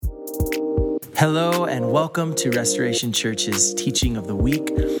Hello and welcome to Restoration Church's Teaching of the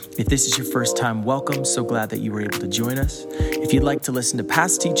Week. If this is your first time, welcome. So glad that you were able to join us. If you'd like to listen to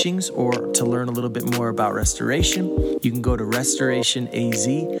past teachings or to learn a little bit more about restoration, you can go to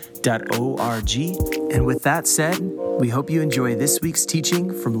restorationaz.org. And with that said, we hope you enjoy this week's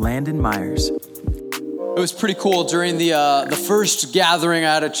teaching from Landon Myers. It was pretty cool. During the first gathering,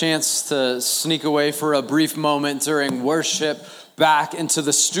 I had a chance to sneak away for a brief moment during worship back into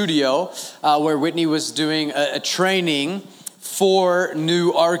the studio where Whitney was doing a training for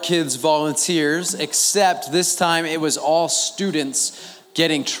new Our Kids volunteers, except this time it was all students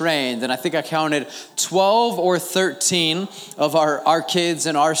getting trained. And I think I counted 12 or 13 of our kids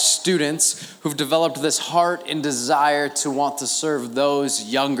and our students who've developed this heart and desire to want to serve those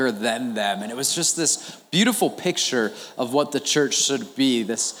younger than them. And it was just this beautiful picture of what the church should be,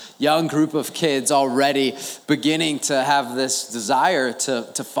 this young group of kids already beginning to have this desire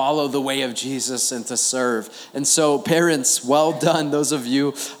to follow the way of Jesus and to serve. And so parents, well done, those of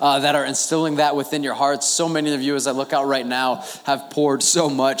you that are instilling that within your hearts. So many of you, as I look out right now, have poured so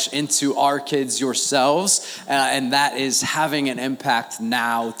much into our kids yourselves, and that is having an impact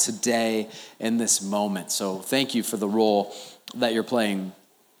now, today, in this moment. So thank you for the role that you're playing.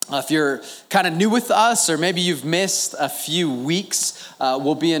 If you're kind of new with us, or maybe you've missed a few weeks,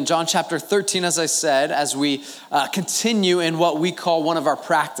 we'll be in John chapter 13, as I said, as we continue in what we call one of our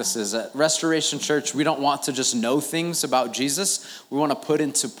practices. At Restoration Church, we don't want to just know things about Jesus. We want to put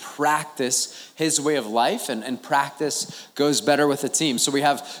into practice his way of life, and practice goes better with a team. So we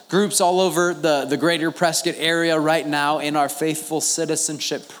have groups all over the greater Prescott area right now in our Faithful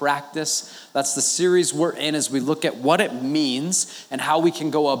Citizenship Practice. That's the series we're in as we look at what it means and how we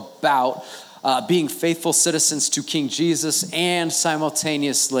can go about being faithful citizens to King Jesus and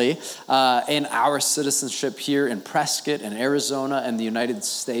simultaneously in our citizenship here in Prescott and Arizona and the United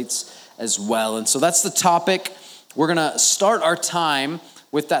States as well. And so that's the topic. We're going to start our time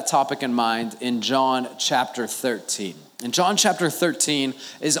with that topic in mind in John chapter 13. And John chapter 13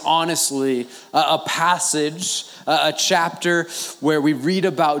 is honestly a passage, a chapter where we read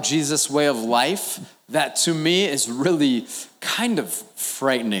about Jesus' way of life that to me is really kind of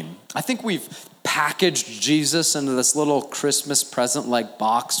frightening. I think we've packaged Jesus into this little Christmas present-like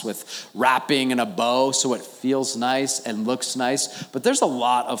box with wrapping and a bow so it feels nice and looks nice. But there's a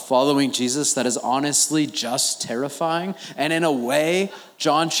lot of following Jesus that is honestly just terrifying. And in a way,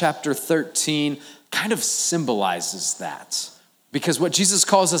 John chapter 13 kind of symbolizes that. Because what Jesus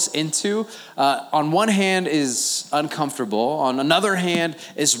calls us into, on one hand, is uncomfortable. On another hand,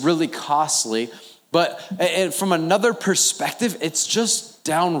 is really costly. But from another perspective, it's just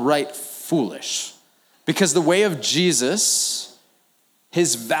downright foolish. Because the way of Jesus,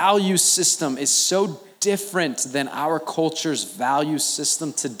 his value system is so different than our culture's value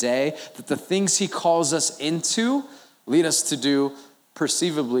system today that the things he calls us into lead us to do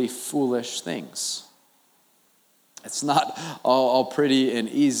perceivably foolish things. It's not all pretty and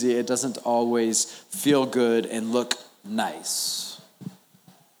easy. It doesn't always feel good and look nice.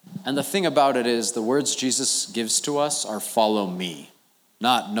 And the thing about it is the words Jesus gives to us are follow me,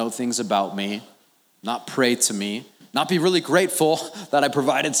 not know things about me, not pray to me, not be really grateful that I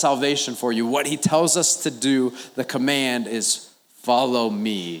provided salvation for you. What he tells us to do, the command is follow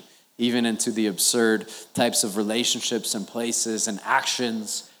me, even into the absurd types of relationships and places and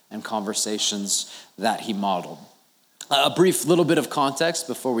actions and conversations that he modeled. A brief little bit of context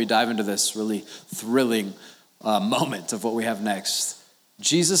before we dive into this really thrilling moment of what we have next.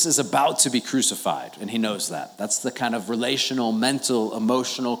 Jesus is about to be crucified, and he knows that. That's the kind of relational, mental,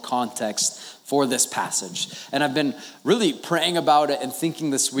 emotional context for this passage. And I've been really praying about it and thinking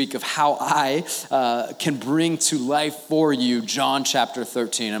this week of how I can bring to life for you John chapter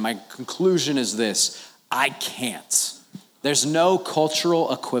 13. And my conclusion is this: I can't. There's no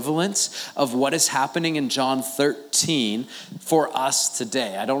cultural equivalent of what is happening in John 13 for us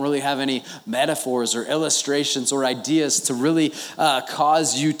today. I don't really have any metaphors or illustrations or ideas to really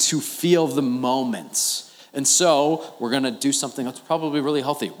cause you to feel the moments. And so we're going to do something that's probably really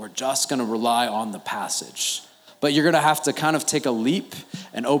healthy. We're just going to rely on the passage. But you're going to have to kind of take a leap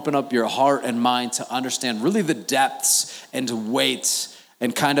and open up your heart and mind to understand really the depths and weight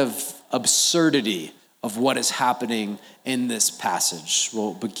and kind of absurdity of what is happening in this passage.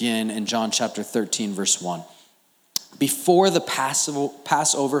 We'll begin in John chapter 13, verse 1. Before the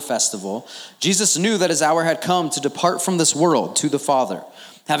Passover festival, Jesus knew that his hour had come to depart from this world to the Father.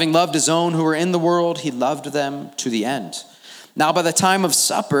 Having loved his own who were in the world, he loved them to the end. Now by the time of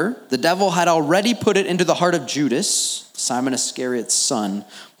supper, the devil had already put it into the heart of Judas, Simon Iscariot's son,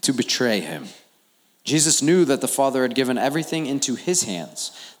 to betray him. Jesus knew that the Father had given everything into his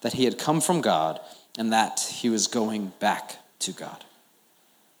hands, that he had come from God and that he was going back to God.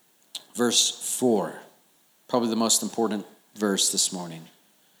 Verse 4, probably the most important verse this morning.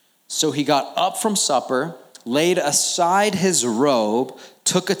 So he got up from supper, laid aside his robe,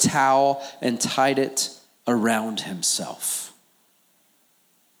 took a towel, and tied it around himself.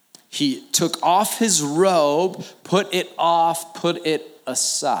 He took off his robe, put it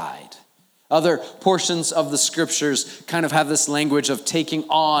aside. Other portions of the scriptures kind of have this language of taking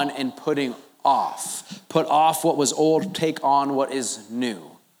on and putting off. Put off what was old, take on what is new.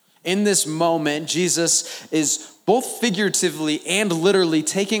 In this moment, Jesus is both figuratively and literally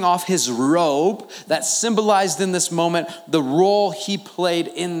taking off his robe that symbolized in this moment the role he played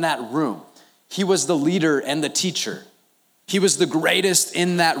in that room. He was the leader and the teacher. He was the greatest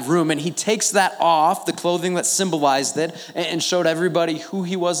in that room, and he takes that off, the clothing that symbolized it, and showed everybody who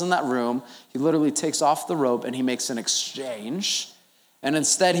he was in that room. He literally takes off the robe and he makes an exchange. And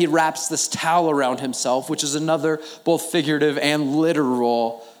instead he wraps this towel around himself, which is another both figurative and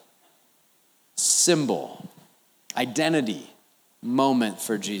literal symbol, identity moment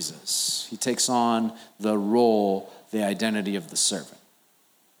for Jesus. He takes on the role, the identity of the servant.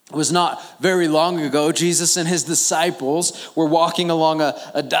 It was not very long ago, Jesus and his disciples were walking along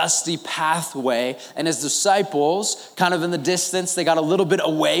a dusty pathway, and his disciples, kind of in the distance, they got a little bit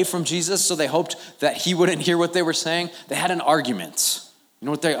away from Jesus, so they hoped that he wouldn't hear what they were saying. They had an argument. You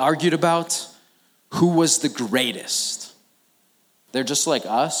know what they argued about? Who was the greatest? They're just like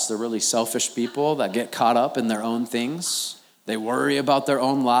us. They're really selfish people that get caught up in their own things. They worry about their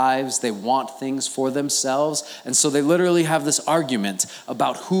own lives. They want things for themselves. And so they literally have this argument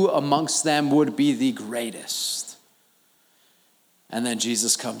about who amongst them would be the greatest. And then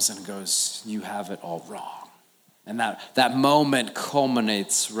Jesus comes and goes, you have it all wrong. And that moment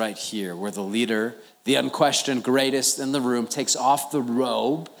culminates right here where the leader, the unquestioned greatest in the room, takes off the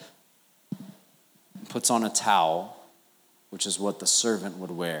robe and puts on a towel, which is what the servant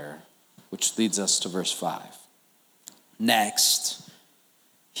would wear, which leads us to verse 5. Next,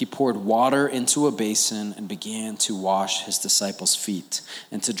 he poured water into a basin and began to wash his disciples' feet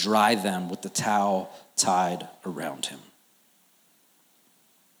and to dry them with the towel tied around him.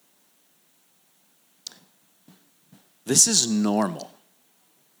 This is normal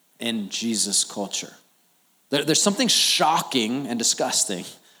in Jesus' culture. There's something shocking and disgusting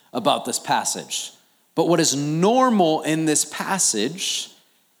about this passage. But what is normal in this passage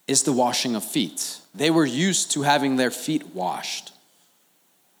is the washing of feet. They were used to having their feet washed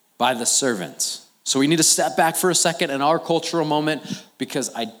by the servants. So we need to step back for a second in our cultural moment, because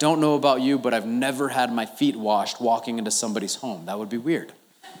I don't know about you, but I've never had my feet washed walking into somebody's home. That would be weird.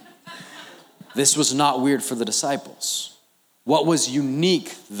 This was not weird for the disciples. What was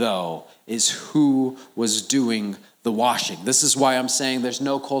unique, though, is who was doing the washing. This is why I'm saying there's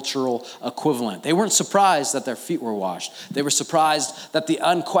no cultural equivalent. They weren't surprised that their feet were washed. They were surprised that the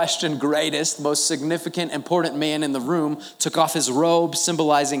unquestioned greatest, most significant, important man in the room took off his robe,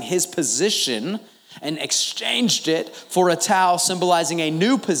 symbolizing his position, and exchanged it for a towel, symbolizing a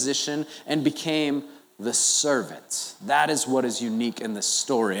new position, and became the servant. That is what is unique in this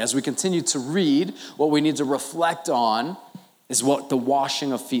story. As we continue to read, what we need to reflect on is what the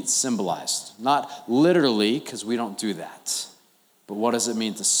washing of feet symbolized. Not literally, because we don't do that. But what does it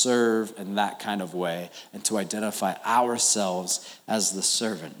mean to serve in that kind of way and to identify ourselves as the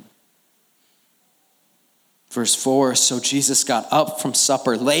servant? Verse 4, so Jesus got up from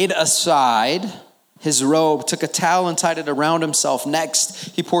supper, laid aside his robe, took a towel and tied it around himself.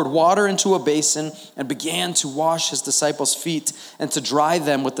 Next, he poured water into a basin and began to wash his disciples' feet and to dry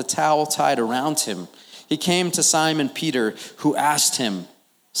them with the towel tied around him. He came to Simon Peter, who asked him,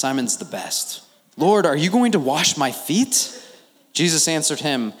 Simon's the best, Lord, are you going to wash my feet? Jesus answered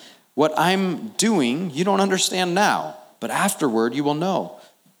him, what I'm doing, you don't understand now, but afterward you will know.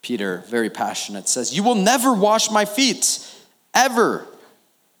 Peter, very passionate, says, you will never wash my feet, ever.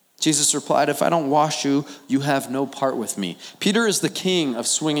 Jesus replied, if I don't wash you, you have no part with me. Peter is the king of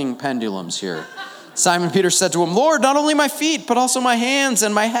swinging pendulums here. Simon Peter said to him, Lord, not only my feet, but also my hands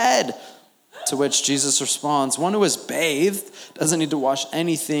and my head. To which Jesus responds, one who is bathed doesn't need to wash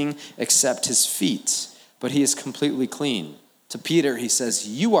anything except his feet, but he is completely clean. To Peter, he says,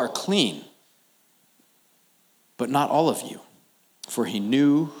 you are clean, but not all of you. For he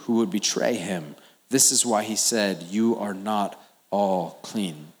knew who would betray him. This is why he said, you are not all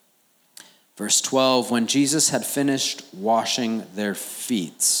clean. Verse 12, when Jesus had finished washing their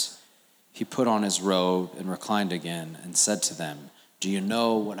feet, he put on his robe and reclined again and said to them, do you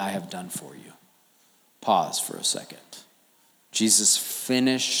know what I have done for you? Pause for a second. Jesus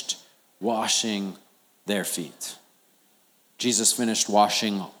finished washing their feet. Jesus finished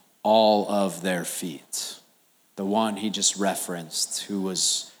washing all of their feet. The one he just referenced, who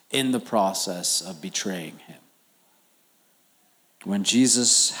was in the process of betraying him. When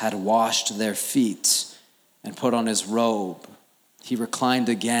Jesus had washed their feet and put on his robe, he reclined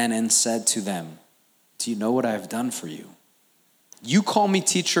again and said to them, "Do you know what I have done for you? You call me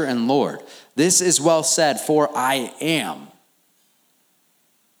teacher and Lord. This is well said, for I am.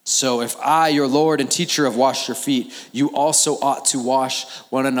 So if I, your Lord and teacher, have washed your feet, you also ought to wash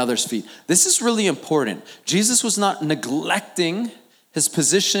one another's feet." This is really important. Jesus was not neglecting his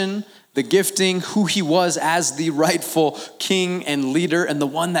position, the gifting, who he was as the rightful king and leader, and the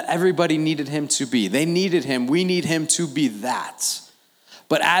one that everybody needed him to be. They needed him. We need him to be that.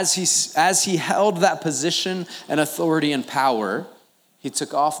 But as he held that position and authority and power, he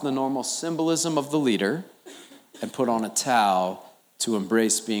took off the normal symbolism of the leader and put on a towel to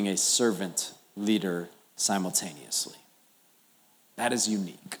embrace being a servant leader simultaneously. That is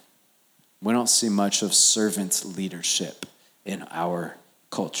unique. We don't see much of servant leadership in our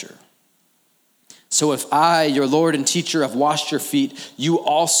culture. So if I, your Lord and teacher, have washed your feet, you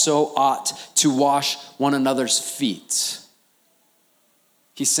also ought to wash one another's feet.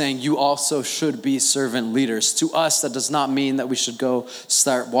 He's saying you also should be servant leaders. To us, that does not mean that we should go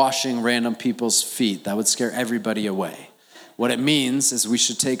start washing random people's feet. That would scare everybody away. What it means is we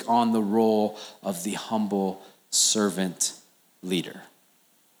should take on the role of the humble servant leader.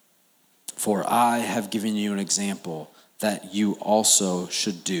 For I have given you an example that you also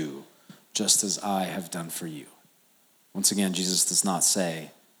should do, just as I have done for you. Once again, Jesus does not say,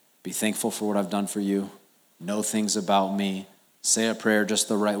 be thankful for what I've done for you, know things about me, say a prayer just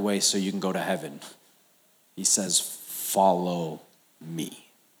the right way so you can go to heaven. He says, follow me.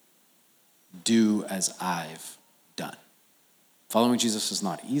 Do as I've done. Following Jesus is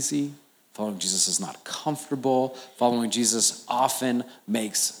not easy. Following Jesus is not comfortable. Following Jesus often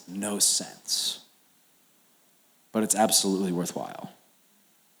makes no sense. But it's absolutely worthwhile.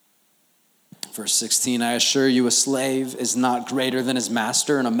 Verse 16, I assure you, a slave is not greater than his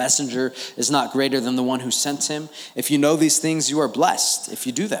master, and a messenger is not greater than the one who sent him. If you know these things, you are blessed if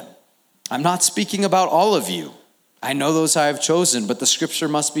you do them. I'm not speaking about all of you. I know those I have chosen, but the scripture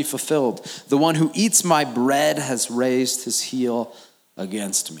must be fulfilled. The one who eats my bread has raised his heel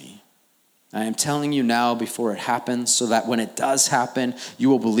against me. I am telling you now before it happens, so that when it does happen, you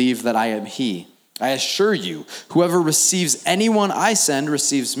will believe that I am he. I assure you, whoever receives anyone I send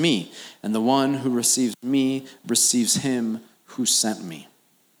receives me, and the one who receives me receives him who sent me.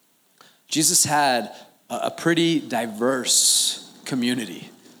 Jesus had a pretty diverse community,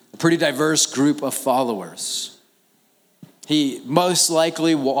 a pretty diverse group of followers. He most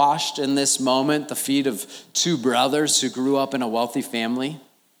likely washed in this moment the feet of two brothers who grew up in a wealthy family.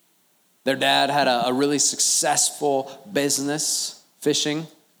 Their dad had a really successful business, fishing,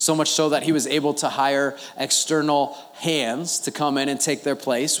 so much so that he was able to hire external hands to come in and take their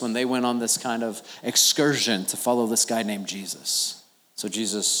place when they went on this kind of excursion to follow this guy named Jesus. So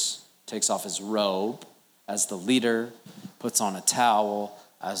Jesus takes off his robe as the leader, puts on a towel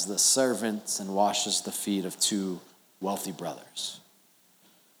as the servant, and washes the feet of two wealthy brothers.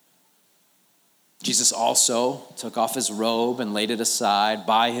 Jesus also took off his robe and laid it aside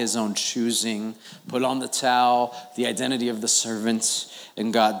by his own choosing, put on the towel, the identity of the servant,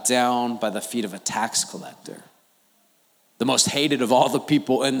 and got down by the feet of a tax collector. The most hated of all the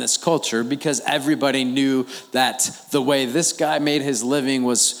people in this culture, because everybody knew that the way this guy made his living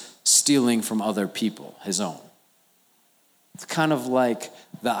was stealing from other people, his own. It's kind of like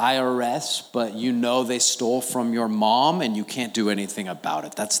the IRS, but you know they stole from your mom and you can't do anything about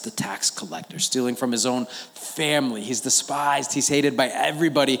it. That's the tax collector, stealing from his own family. He's despised, he's hated by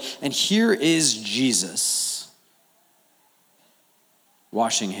everybody. And here is Jesus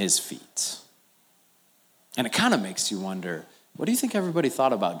washing his feet. And it kind of makes you wonder, what do you think everybody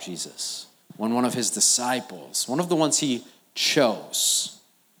thought about Jesus when one of his disciples, one of the ones he chose,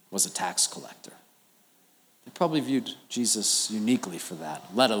 was a tax collector? They probably viewed Jesus uniquely for that,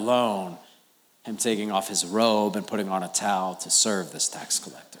 let alone him taking off his robe and putting on a towel to serve this tax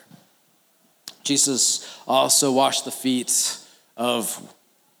collector. Jesus also washed the feet of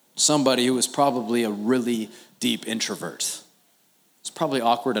somebody who was probably a really deep introvert. It's probably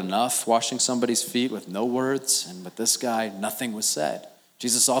awkward enough washing somebody's feet with no words, and with this guy, nothing was said.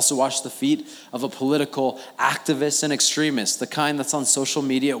 Jesus also washed the feet of a political activist and extremist, the kind that's on social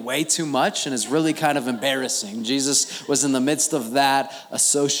media way too much and is really kind of embarrassing. Jesus was in the midst of that,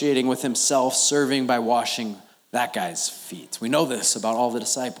 associating with himself, serving by washing that guy's feet. We know this about all the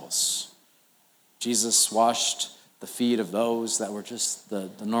disciples. Jesus washed the feet of those that were just the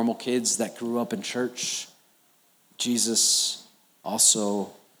normal kids that grew up in church. Jesus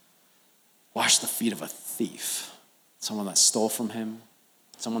also washed the feet of a thief, someone that stole from him,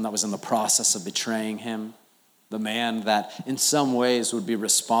 someone that was in the process of betraying him, the man that in some ways would be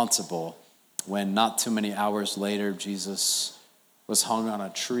responsible when not too many hours later, Jesus was hung on a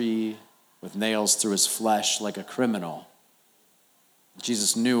tree with nails through his flesh like a criminal.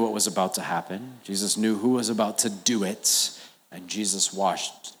 Jesus knew what was about to happen. Jesus knew who was about to do it, and Jesus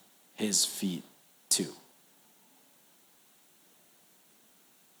washed his feet too.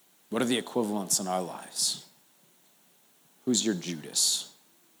 What are the equivalents in our lives? Who's your Judas?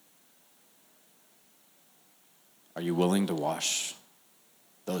 Are you willing to wash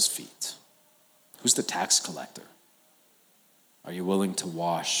those feet? Who's the tax collector? Are you willing to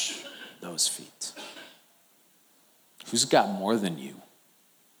wash those feet? Who's got more than you?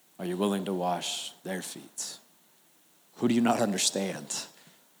 Are you willing to wash their feet? Who do you not understand?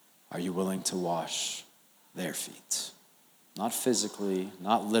 Are you willing to wash their feet? Not physically,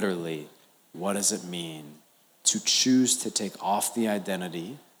 not literally. What does it mean to choose to take off the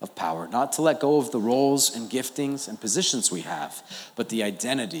identity of power, not to let go of the roles and giftings and positions we have, but the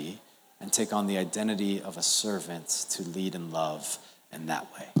identity and take on the identity of a servant to lead in love in that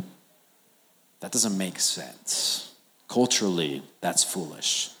way? That doesn't make sense. Culturally, that's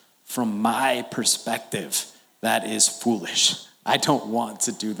foolish. From my perspective, that is foolish. I don't want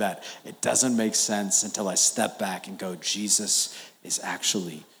to do that. It doesn't make sense until I step back and go, Jesus is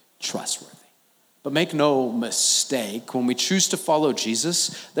actually trustworthy. But make no mistake, when we choose to follow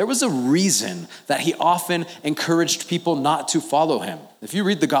Jesus, there was a reason that he often encouraged people not to follow him. If you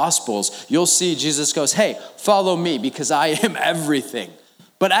read the Gospels, you'll see Jesus goes, hey, follow me because I am everything.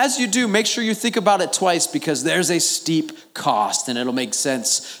 But as you do, make sure you think about it twice because there's a steep cost and it'll make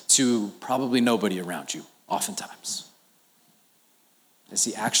sense to probably nobody around you, oftentimes. Is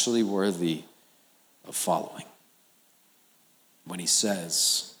he actually worthy of following? When he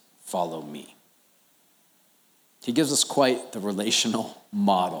says, follow me. He gives us quite the relational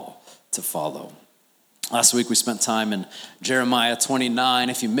model to follow. Last week we spent time in Jeremiah 29.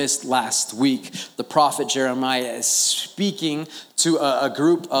 If you missed last week, the prophet Jeremiah is speaking to a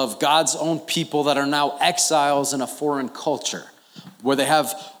group of God's own people that are now exiles in a foreign culture, where they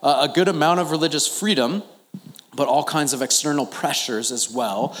have a good amount of religious freedom, but all kinds of external pressures as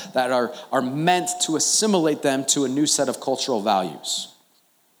well that are meant to assimilate them to a new set of cultural values.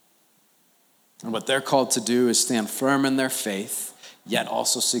 And what they're called to do is stand firm in their faith, yet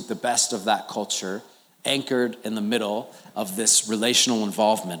also seek the best of that culture, anchored in the middle of this relational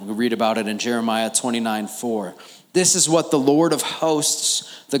involvement. We read about it in Jeremiah 29:4. This is what the Lord of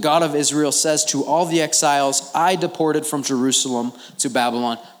hosts, the God of Israel, says to all the exiles I deported from Jerusalem to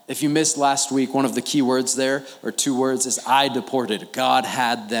Babylon. If you missed last week, one of the key words there, or two words, is I deported. God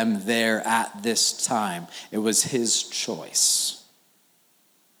had them there at this time. It was his choice.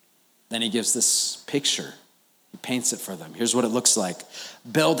 Then he gives this picture. He paints it for them. Here's what it looks like.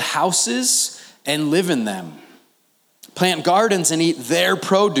 Build houses and live in them. Plant gardens and eat their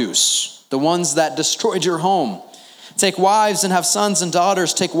produce, the ones that destroyed your home. Take wives and have sons and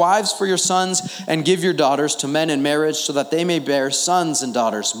daughters. Take wives for your sons and give your daughters to men in marriage so that they may bear sons and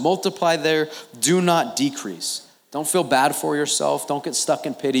daughters. Multiply there, do not decrease. Don't feel bad for yourself. Don't get stuck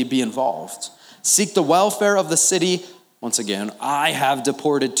in pity. Be involved. Seek the welfare of the city. Once again, I have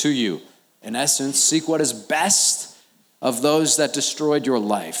deported to you. In essence, seek what is best of those that destroyed your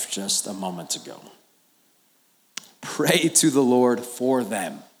life just a moment ago. Pray to the Lord for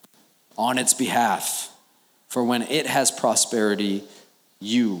them on its behalf. For when it has prosperity,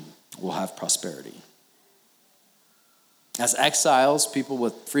 you will have prosperity. As exiles, people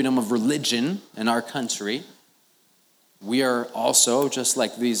with freedom of religion in our country, we are also, just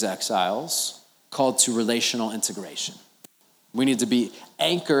like these exiles, called to relational integration. We need to be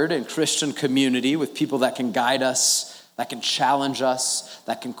anchored in Christian community with people that can guide us, that can challenge us,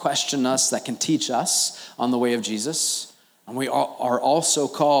 that can question us, that can teach us on the way of Jesus. And we are also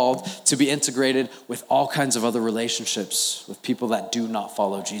called to be integrated with all kinds of other relationships, with people that do not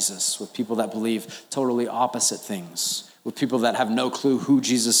follow Jesus, with people that believe totally opposite things, with people that have no clue who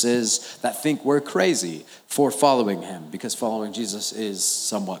Jesus is, that think we're crazy for following him, because following Jesus is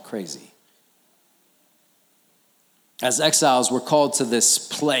somewhat crazy. As exiles, we're called to this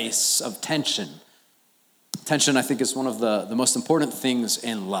place of tension. Tension, I think, is one of the most important things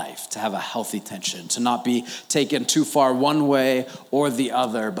in life, to have a healthy tension, to not be taken too far one way or the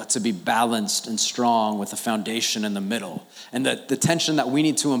other, but to be balanced and strong with a foundation in the middle. And the tension that we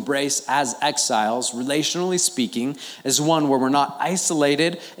need to embrace as exiles, relationally speaking, is one where we're not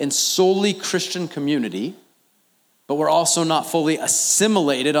isolated in solely Christian community, but we're also not fully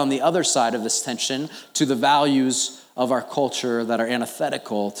assimilated on the other side of this tension to the values of our culture that are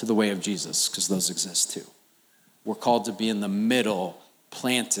antithetical to the way of Jesus, because those exist too. We're called to be in the middle,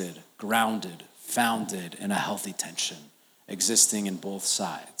 planted, grounded, founded in a healthy tension, existing in both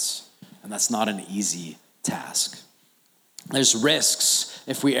sides. And that's not an easy task. There's risks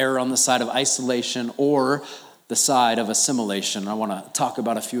if we err on the side of isolation or the side of assimilation. I want to talk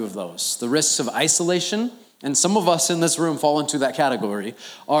about a few of those. The risks of isolation, and some of us in this room fall into that category,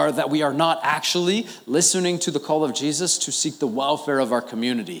 are that we are not actually listening to the call of Jesus to seek the welfare of our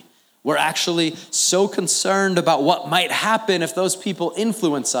community. We're actually so concerned about what might happen if those people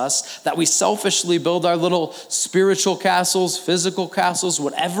influence us that we selfishly build our little spiritual castles, physical castles,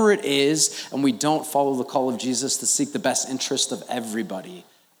 whatever it is, and we don't follow the call of Jesus to seek the best interest of everybody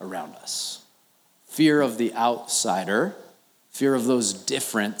around us. Fear of the outsider, fear of those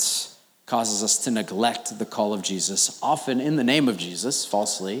different, causes us to neglect the call of Jesus, often in the name of Jesus,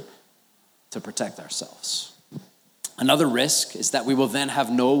 falsely, to protect ourselves. Another risk is that we will then have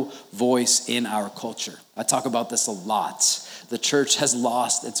no voice in our culture. I talk about this a lot. The church has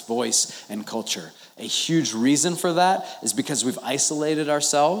lost its voice and culture. A huge reason for that is because we've isolated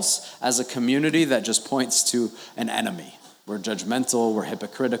ourselves as a community that just points to an enemy. We're judgmental, we're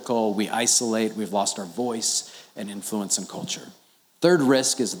hypocritical, we isolate, we've lost our voice and influence and culture. Third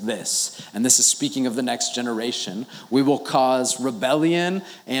risk is this, and this is speaking of the next generation. We will cause rebellion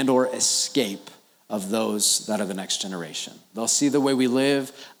and or escape of those that are the next generation. They'll see the way we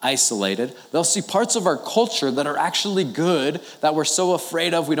live isolated. They'll see parts of our culture that are actually good that we're so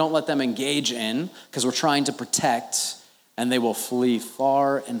afraid of we don't let them engage in because we're trying to protect, and they will flee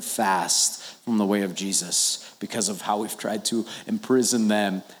far and fast from the way of Jesus because of how we've tried to imprison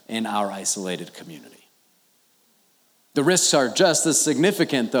them in our isolated community. The risks are just as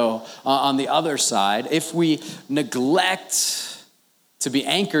significant, though, on the other side. If we neglect to be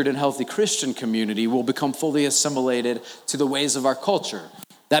anchored in healthy Christian community, we'll become fully assimilated to the ways of our culture.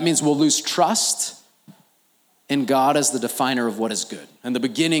 That means we'll lose trust in God as the definer of what is good. And the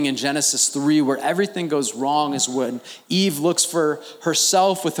beginning in Genesis 3, where everything goes wrong, is when Eve looks for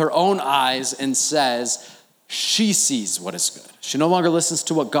herself with her own eyes and says, she sees what is good. She no longer listens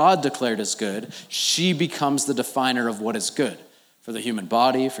to what God declared as good. She becomes the definer of what is good. For the human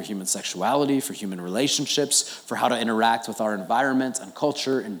body, for human sexuality, for human relationships, for how to interact with our environment and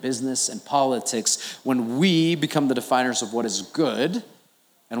culture and business and politics. When we become the definers of what is good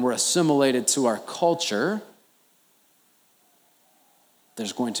and we're assimilated to our culture,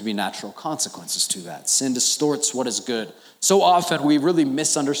 there's going to be natural consequences to that. Sin distorts what is good. So often we really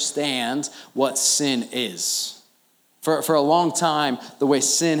misunderstand what sin is. For a long time, the way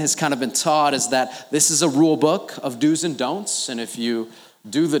sin has kind of been taught is that this is a rule book of do's and don'ts, and if you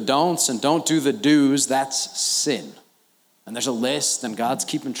do the don'ts and don't do the do's, that's sin. And there's a list, and God's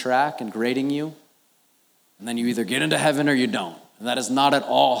keeping track and grading you, and then you either get into heaven or you don't. And that is not at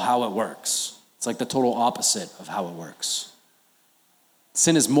all how it works. It's like the total opposite of how it works.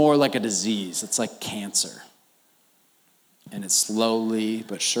 Sin is more like a disease. It's like cancer. And it slowly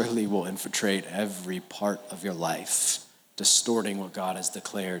but surely will infiltrate every part of your life, distorting what God has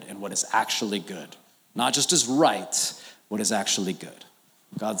declared and what is actually good. Not just as right, what is actually good.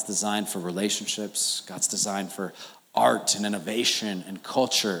 God's designed for relationships. God's designed for art and innovation and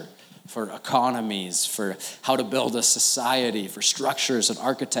culture, for economies, for how to build a society, for structures and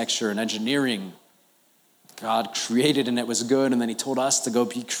architecture and engineering. God created and it was good, and then he told us to go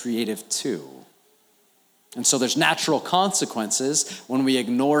be creative too. And so there's natural consequences when we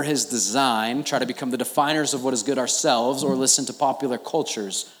ignore his design, try to become the definers of what is good ourselves, or listen to popular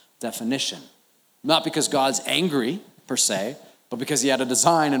culture's definition. Not because God's angry, per se, but because he had a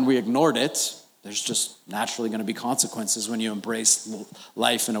design and we ignored it. There's just naturally going to be consequences when you embrace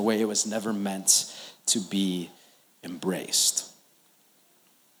life in a way it was never meant to be embraced.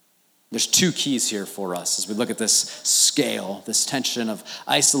 There's two keys here for us as we look at this scale, this tension of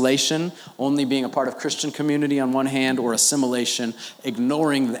isolation, only being a part of Christian community on one hand, or assimilation,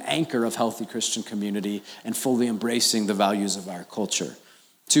 ignoring the anchor of healthy Christian community and fully embracing the values of our culture.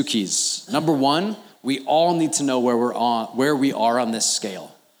 Two keys. Number one, we all need to know where we are on this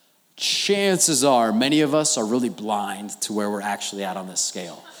scale. Chances are many of us are really blind to where we're actually at on this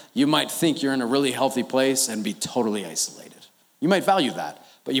scale. You might think you're in a really healthy place and be totally isolated. You might value that.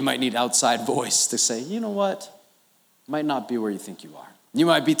 But you might need outside voice to say, you know what? Might not be where you think you are. You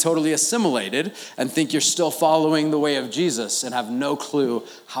might be totally assimilated and think you're still following the way of Jesus and have no clue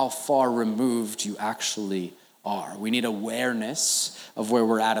how far removed you actually are. We need awareness of where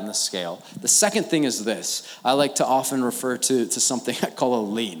we're at in the scale. The second thing is this. I like to often refer to something I call a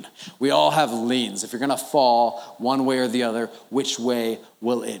lean. We all have leans. If you're going to fall one way or the other, which way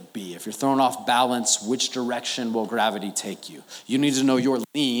will it be? If you're thrown off balance, which direction will gravity take you? You need to know your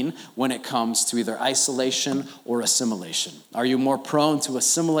lean when it comes to either isolation or assimilation. Are you more prone to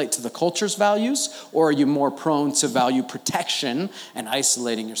assimilate to the culture's values, or are you more prone to value protection and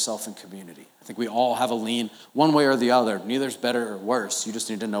isolating yourself in community? I think we all have a lean one way or the other. Neither's better or worse. You just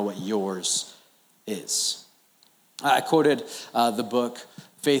need to know what yours is. I quoted the book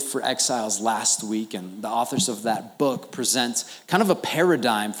Faith for Exiles last week, and the authors of that book present kind of a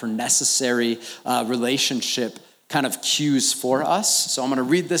paradigm for necessary relationship kind of cues for us. So I'm going to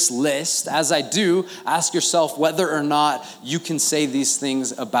read this list. As I do, ask yourself whether or not you can say these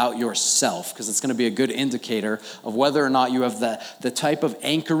things about yourself, because it's going to be a good indicator of whether or not you have the type of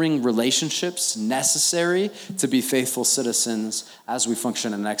anchoring relationships necessary to be faithful citizens as we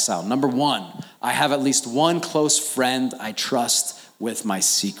function in exile. Number one, I have at least one close friend I trust with my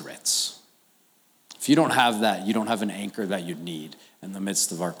secrets. If you don't have that, you don't have an anchor that you need in the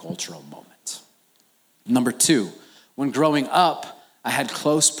midst of our cultural moment. Number two, when growing up, I had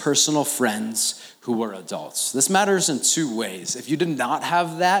close personal friends who were adults. This matters in two ways. If you did not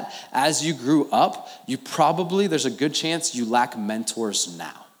have that as you grew up, there's a good chance you lack mentors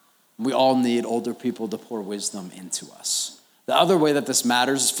now. We all need older people to pour wisdom into us. The other way that this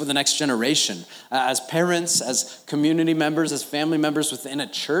matters is for the next generation. As parents, as community members, as family members within a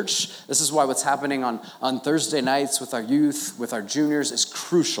church, this is why what's happening on Thursday nights with our youth, with our juniors, is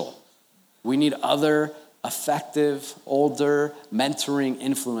crucial. We need other effective, older, mentoring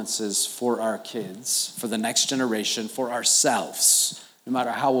influences for our kids, for the next generation, for ourselves, no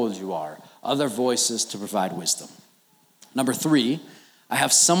matter how old you are, other voices to provide wisdom. Number three, I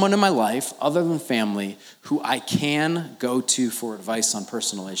have someone in my life, other than family, who I can go to for advice on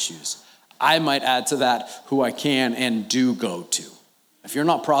personal issues. I might add to that who I can and do go to. If you're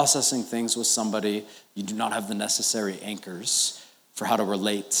not processing things with somebody, you do not have the necessary anchors for how to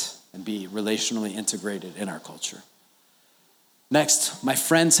relate and be relationally integrated in our culture. Next, my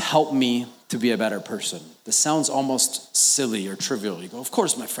friends help me to be a better person. This sounds almost silly or trivial. You go, of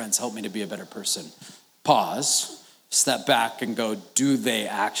course my friends help me to be a better person. Pause, step back and go, do they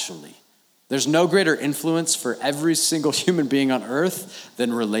actually? There's no greater influence for every single human being on earth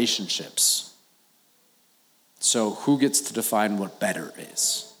than relationships. So who gets to define what better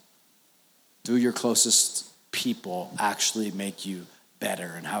is? Do your closest people actually make you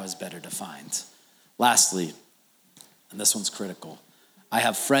better, and how is better defined? Lastly, and this one's critical, I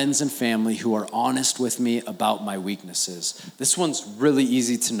have friends and family who are honest with me about my weaknesses. This one's really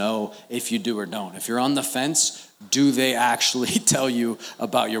easy to know if you do or don't. If you're on the fence, do they actually tell you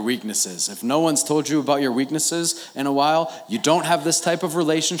about your weaknesses? If no one's told you about your weaknesses in a while, you don't have this type of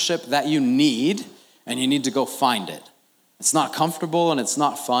relationship that you need, and you need to go find it. It's not comfortable and it's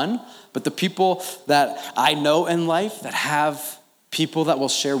not fun, but the people that I know in life that have people that will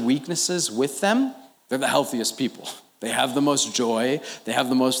share weaknesses with them, they're the healthiest people. They have the most joy. They have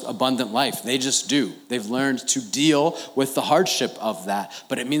the most abundant life. They just do. They've learned to deal with the hardship of that,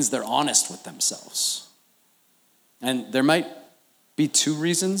 but it means they're honest with themselves. And there might be two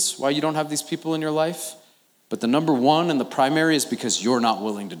reasons why you don't have these people in your life, but the number one and the primary is because you're not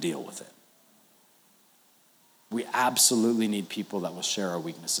willing to deal with it. We absolutely need people that will share our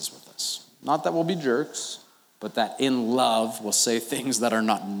weaknesses with us. Not that we'll be jerks, but that in love will say things that are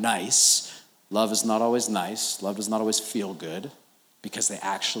not nice. Love is not always nice. Love does not always feel good, because they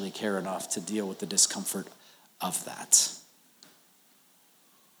actually care enough to deal with the discomfort of that.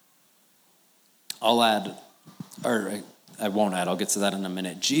 I won't add, I'll get to that in a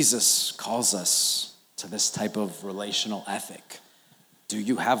minute. Jesus calls us to this type of relational ethic. Do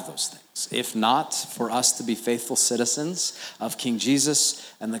you have those things? If not, for us to be faithful citizens of King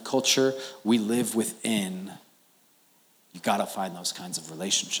Jesus and the culture we live within, you gotta find those kinds of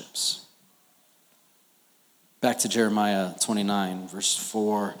relationships. Back to Jeremiah 29, verse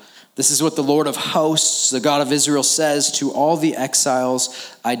 4. This is what the Lord of hosts, the God of Israel, says to all the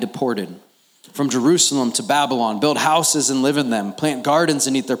exiles I deported from Jerusalem to Babylon. Build houses and live in them. Plant gardens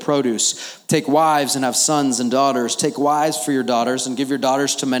and eat their produce. Take wives and have sons and daughters. Take wives for your daughters and give your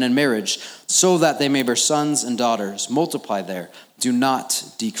daughters to men in marriage, so that they may bear sons and daughters. Multiply there. Do not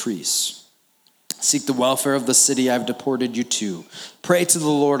decrease. Seek the welfare of the city I've deported you to. Pray to the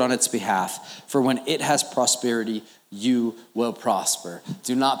Lord on its behalf, for when it has prosperity, you will prosper.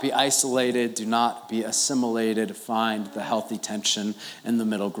 Do not be isolated. Do not be assimilated. Find the healthy tension in the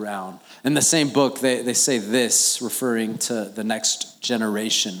middle ground. In the same book, they say this, referring to the next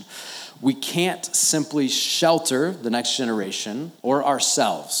generation. We can't simply shelter the next generation or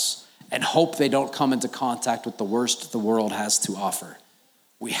ourselves and hope they don't come into contact with the worst the world has to offer.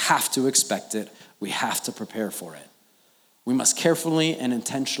 We have to expect it. We have to prepare for it. We must carefully and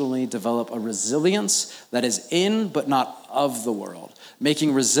intentionally develop a resilience that is in but not of the world.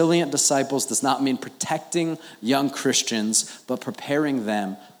 Making resilient disciples does not mean protecting young Christians, but preparing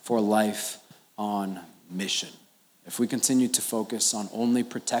them for life on mission. If we continue to focus on only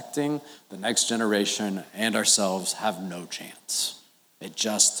protecting, the next generation and ourselves have no chance. It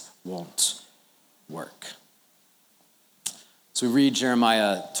just won't work. So we read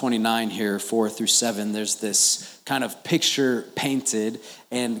Jeremiah 29 here, 4-7. There's this kind of picture painted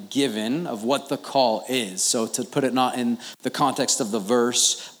and given of what the call is. So to put it not in the context of the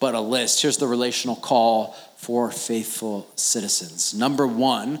verse, but a list, here's the relational call for faithful citizens. Number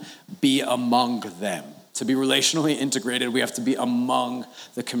 1, be among them. To be relationally integrated, we have to be among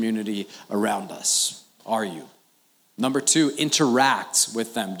the community around us. Are you? Number 2, interact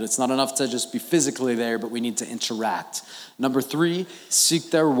with them. It's not enough to just be physically there, but we need to interact. Number 3,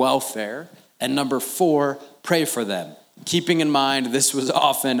 seek their welfare. And number 4, pray for them. Keeping in mind, this was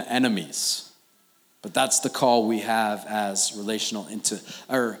often enemies. But that's the call we have as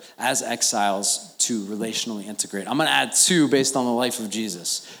as exiles to relationally integrate. I'm going to add 2 based on the life of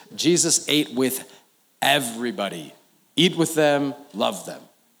Jesus. Jesus ate with everybody. Eat with them, love them.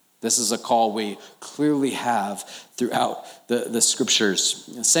 This is a call we clearly have throughout the scriptures.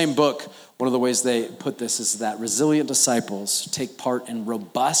 In the same book, one of the ways they put this is that resilient disciples take part in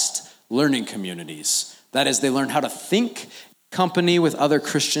robust learning communities. That is, they learn how to think, company with other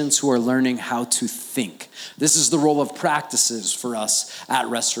Christians who are learning how to think. This is the role of practices for us at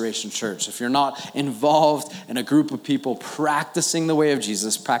Restoration Church. If you're not involved in a group of people practicing the way of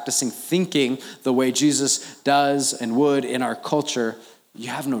Jesus, practicing thinking the way Jesus does and would in our culture, you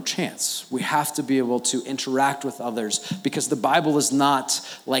have no chance. We have to be able to interact with others because the Bible is not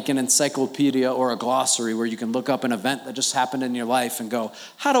like an encyclopedia or a glossary where you can look up an event that just happened in your life and go,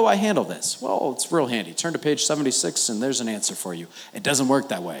 how do I handle this? Well, it's real handy. Turn to page 76 and there's an answer for you. It doesn't work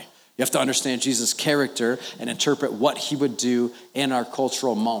that way. You have to understand Jesus' character and interpret what he would do in our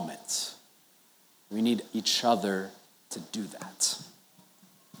cultural moment. We need each other to do that.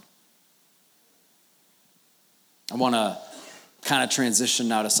 I want to kind of transition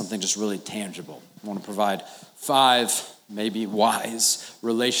now to something just really tangible. I want to provide 5 maybe wise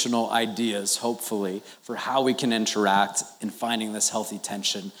relational ideas, hopefully, for how we can interact in finding this healthy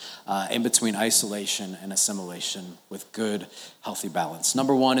tension in between isolation and assimilation with good, healthy balance.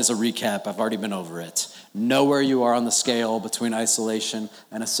 Number 1 is a recap. I've already been over it. Know where you are on the scale between isolation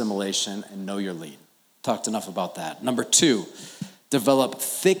and assimilation and know your lead. Talked enough about that. Number 2, develop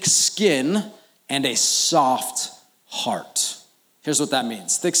thick skin and a soft heart. Here's what that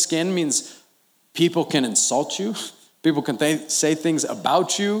means. Thick skin means people can insult you. People can say things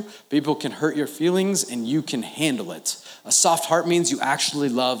about you. People can hurt your feelings, and you can handle it. A soft heart means you actually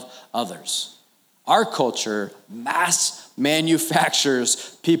love others. Our culture mass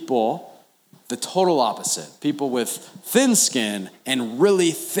manufactures people, the total opposite. People with thin skin and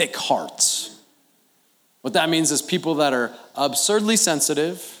really thick hearts. What that means is people that are absurdly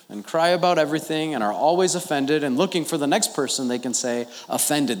sensitive and cry about everything and are always offended and looking for the next person they can say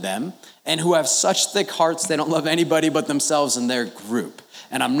offended them, and who have such thick hearts they don't love anybody but themselves and their group.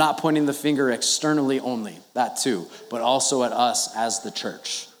 And I'm not pointing the finger externally only, that too, but also at us as the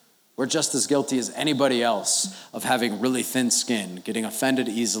church. We're just as guilty as anybody else of having really thin skin, getting offended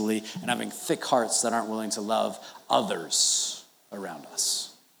easily, and having thick hearts that aren't willing to love others around us.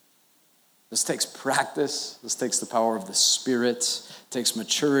 This takes practice. This takes the power of the Spirit. It takes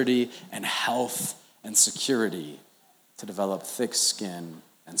maturity and health and security to develop thick skin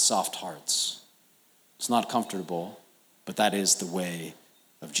and soft hearts. It's not comfortable, but that is the way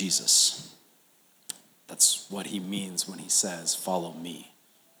of Jesus. That's what he means when he says, follow me.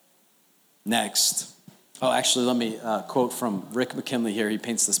 Next. Let me quote from Rick McKinley here. He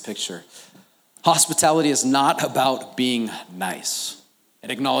paints this picture. Hospitality is not about being nice. It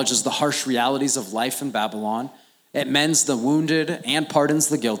acknowledges the harsh realities of life in Babylon. It mends the wounded and pardons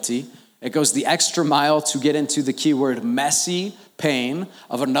the guilty. It goes the extra mile to get into the keyword messy pain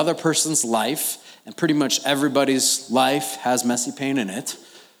of another person's life. And pretty much everybody's life has messy pain in it.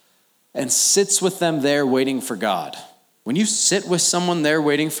 And sits with them there waiting for God. When you sit with someone there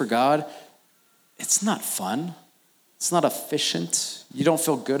waiting for God, it's not fun. It's not efficient. You don't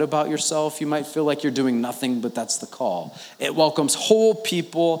feel good about yourself. You might feel like you're doing nothing, but that's the call. It welcomes whole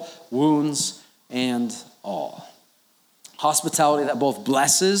people, wounds, and all. Hospitality that both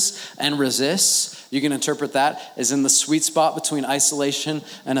blesses and resists, you can interpret that as in the sweet spot between isolation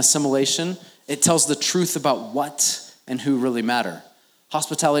and assimilation. It tells the truth about what and who really matter.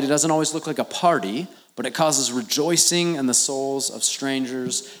 Hospitality doesn't always look like a party, but it causes rejoicing in the souls of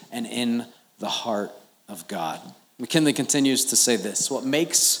strangers and in the heart of God. McKinley continues to say this: what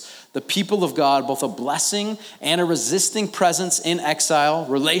makes the people of God both a blessing and a resisting presence in exile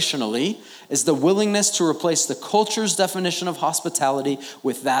relationally is the willingness to replace the culture's definition of hospitality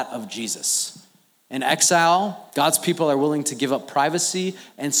with that of Jesus. In exile, God's people are willing to give up privacy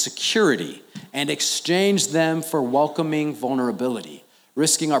and security and exchange them for welcoming vulnerability.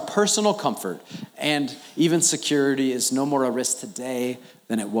 Risking our personal comfort and even security is no more a risk today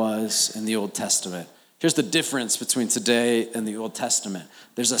than it was in the Old Testament. Here's the difference between today and the Old Testament.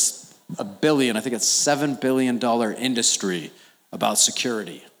 There's a billion, I think it's $7 billion industry about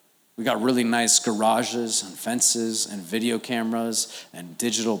security. We got really nice garages and fences and video cameras and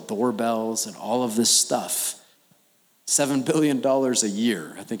digital doorbells and all of this stuff. $7 billion a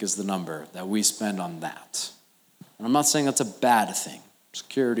year, I think, is the number that we spend on that. And I'm not saying that's a bad thing.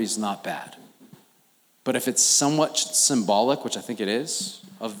 Security is not bad. But if it's somewhat symbolic, which I think it is,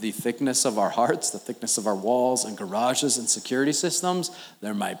 of the thickness of our hearts, the thickness of our walls and garages and security systems,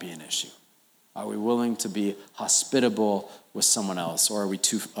 there might be an issue. Are we willing to be hospitable with someone else, or are we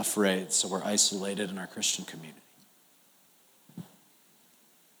too afraid, so we're isolated in our Christian community?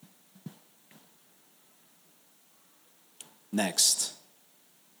 Next,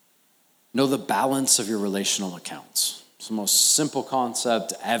 know the balance of your relational accounts. It's the most simple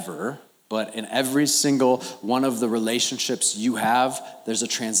concept ever, but in every single one of the relationships you have, there's a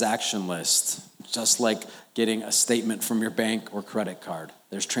transaction list, just like getting a statement from your bank or credit card.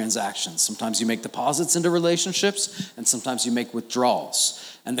 There's transactions. Sometimes you make deposits into relationships, and sometimes you make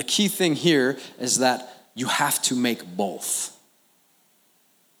withdrawals. And the key thing here is that you have to make both.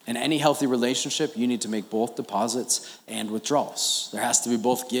 In any healthy relationship, you need to make both deposits and withdrawals. There has to be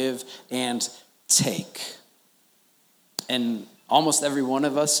both give and take. And almost every one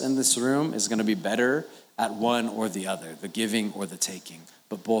of us in this room is going to be better at one or the other, the giving or the taking,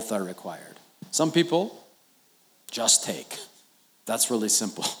 but both are required. Some people just take. That's really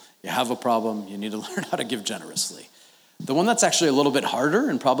simple. You have a problem, you need to learn how to give generously. The one that's actually a little bit harder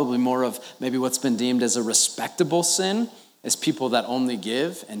and probably more of maybe what's been deemed as a respectable sin is people that only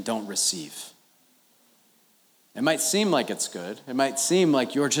give and don't receive. It might seem like it's good. It might seem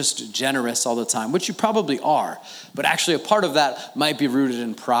like you're just generous all the time, which you probably are. But actually a part of that might be rooted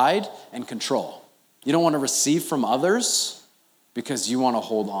in pride and control. You don't want to receive from others because you want to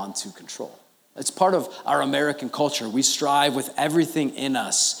hold on to control. It's part of our American culture. We strive with everything in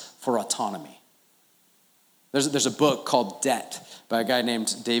us for autonomy. There's a book called Debt by a guy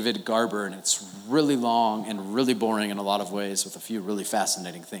named David Garber, and it's really long and really boring in a lot of ways with a few really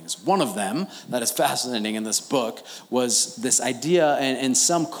fascinating things. One of them that is fascinating in this book was this idea in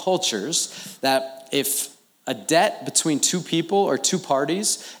some cultures that if a debt between two people or two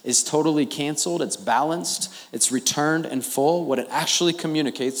parties is totally canceled, it's balanced, it's returned in full, what it actually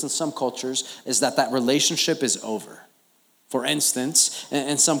communicates in some cultures is that that relationship is over. For instance,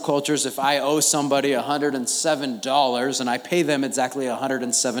 in some cultures, if I owe somebody $107 and I pay them exactly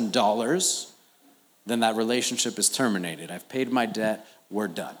 $107, then that relationship is terminated. I've paid my debt, we're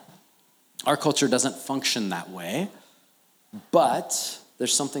done. Our culture doesn't function that way, but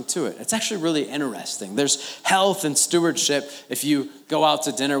there's something to it. It's actually really interesting. There's health and stewardship. If you go out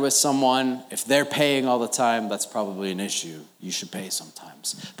to dinner with someone, if they're paying all the time, that's probably an issue. You should pay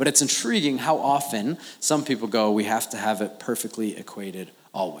sometimes. But it's intriguing how often some people go, we have to have it perfectly equated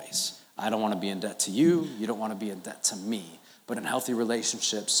always. I don't want to be in debt to you. You don't want to be in debt to me. But in healthy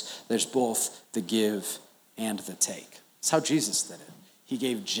relationships, there's both the give and the take. That's how Jesus did it. He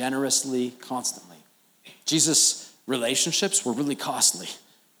gave generously, constantly. Jesus' relationships were really costly.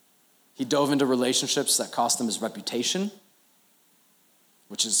 He dove into relationships that cost him his reputation,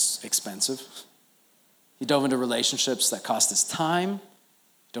 which is expensive. He dove into relationships that cost his time.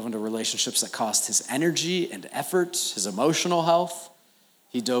 He dove into relationships that cost his energy and effort, his emotional health.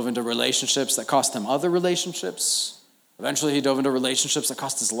 He dove into relationships that cost him other relationships. Eventually, he dove into relationships that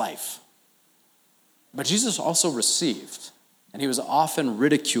cost his life. But Jesus also received, and he was often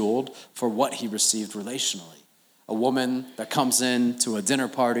ridiculed for what he received relationally. A woman that comes in to a dinner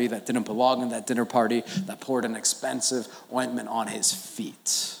party that didn't belong in that dinner party, that poured an expensive ointment on his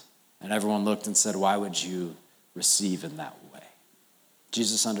feet. And everyone looked and said, why would you receive in that way?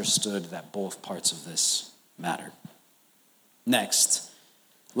 Jesus understood that both parts of this mattered. Next,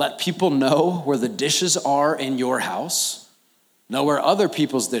 let people know where the dishes are in your house, know where other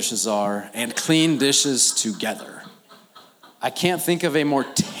people's dishes are, and clean dishes together. I can't think of a more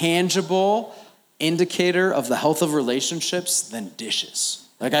tangible indicator of the health of relationships than dishes.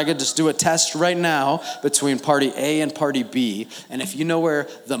 Like I could just do a test right now between party A and party B. And if you know where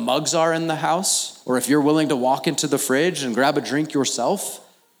the mugs are in the house, or if you're willing to walk into the fridge and grab a drink yourself,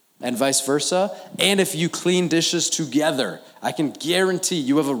 and vice versa, and if you clean dishes together, I can guarantee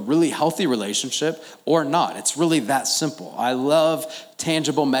you have a really healthy relationship or not. It's really that simple. I love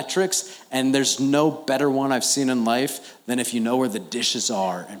tangible metrics, and there's no better one I've seen in life than if you know where the dishes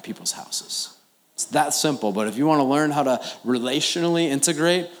are in people's houses. It's that simple, but if you want to learn how to relationally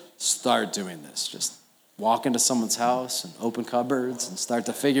integrate, start doing this. Just walk into someone's house and open cupboards and start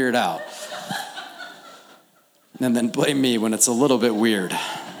to figure it out. And then blame me when it's a little bit weird.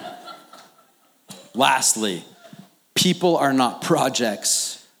 Lastly, people are not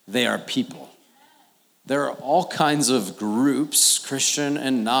projects, they are people. There are all kinds of groups, Christian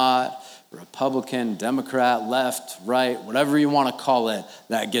and not, Republican, Democrat, left, right, whatever you want to call it,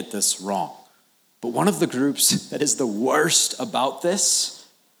 that get this wrong. But one of the groups that is the worst about this,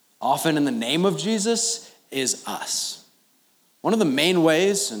 often in the name of Jesus, is us. One of the main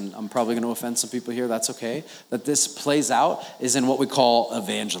ways, and I'm probably going to offend some people here, that's okay, that this plays out is in what we call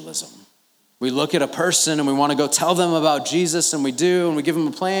evangelism. We look at a person and we want to go tell them about Jesus, and we do, and we give them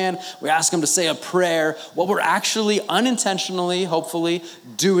a plan. We ask them to say a prayer. What we're actually unintentionally, hopefully,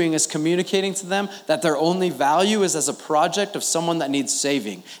 doing is communicating to them that their only value is as a project of someone that needs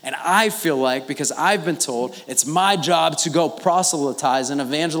saving. And I feel like, because I've been told, it's my job to go proselytize and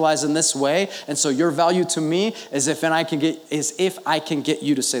evangelize in this way, and so your value to me is if I can get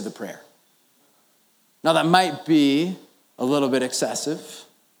you to say the prayer. Now that might be a little bit excessive,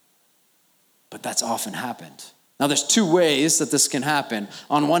 but that's often happened. Now, there's two ways that this can happen.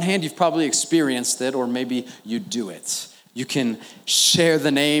 On one hand, you've probably experienced it, or maybe you do it. You can share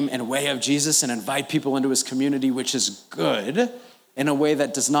the name and way of Jesus and invite people into his community, which is good, in a way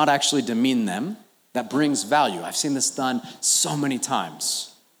that does not actually demean them, that brings value. I've seen this done so many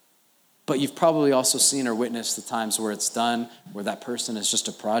times. But you've probably also seen or witnessed the times where it's done, where that person is just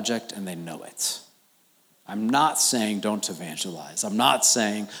a project and they know it. I'm not saying don't evangelize. I'm not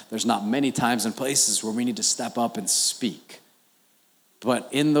saying there's not many times and places where we need to step up and speak. But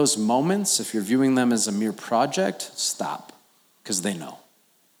in those moments, if you're viewing them as a mere project, stop, because they know.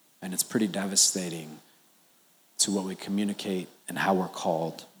 And it's pretty devastating to what we communicate and how we're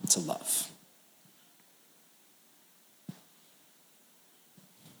called to love.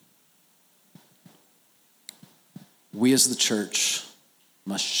 We as the church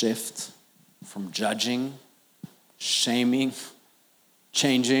must shift from judging, shaming,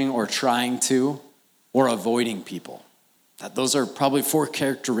 changing, or trying to, or avoiding people. That those are probably 4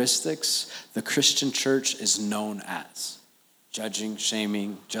 characteristics the Christian church is known as. Judging,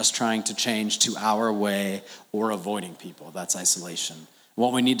 shaming, just trying to change to our way, or avoiding people. That's isolation.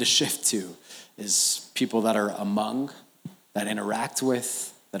 What we need to shift to is people that are among, that interact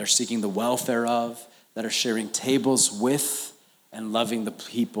with, that are seeking the welfare of, that are sharing tables with, and loving the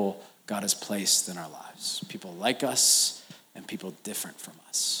people God has placed in our lives. People like us and people different from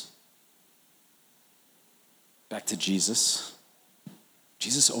us. Back to Jesus.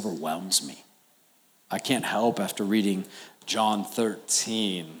 Jesus overwhelms me. I can't help after reading John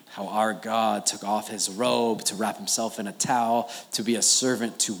 13, how our God took off his robe to wrap himself in a towel, to be a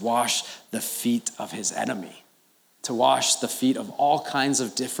servant, to wash the feet of his enemy, to wash the feet of all kinds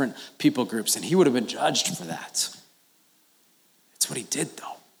of different people groups. And he would have been judged for that. It's what he did, though.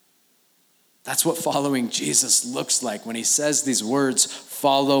 That's what following Jesus looks like. When he says these words,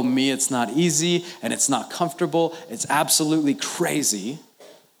 follow me, it's not easy and it's not comfortable. It's absolutely crazy.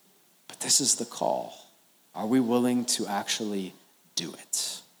 But this is the call. Are we willing to actually do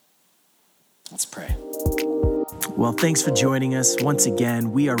it? Let's pray. Well, thanks for joining us. Once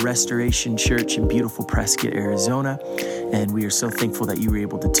again, we are Restoration Church in beautiful Prescott, Arizona, and we are so thankful that you were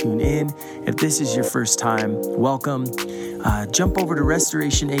able to tune in. If this is your first time, welcome. Jump over to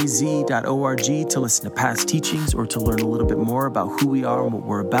restorationaz.org to listen to past teachings or to learn a little bit more about who we are and what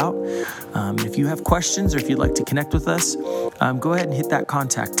we're about. If you have questions or if you'd like to connect with us, go ahead and hit that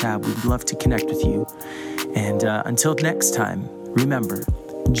contact tab. We'd love to connect with you. And until next time, remember,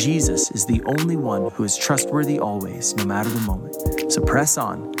 Jesus is the only one who is trustworthy always, no matter the moment. So press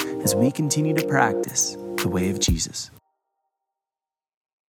on as we continue to practice the way of Jesus.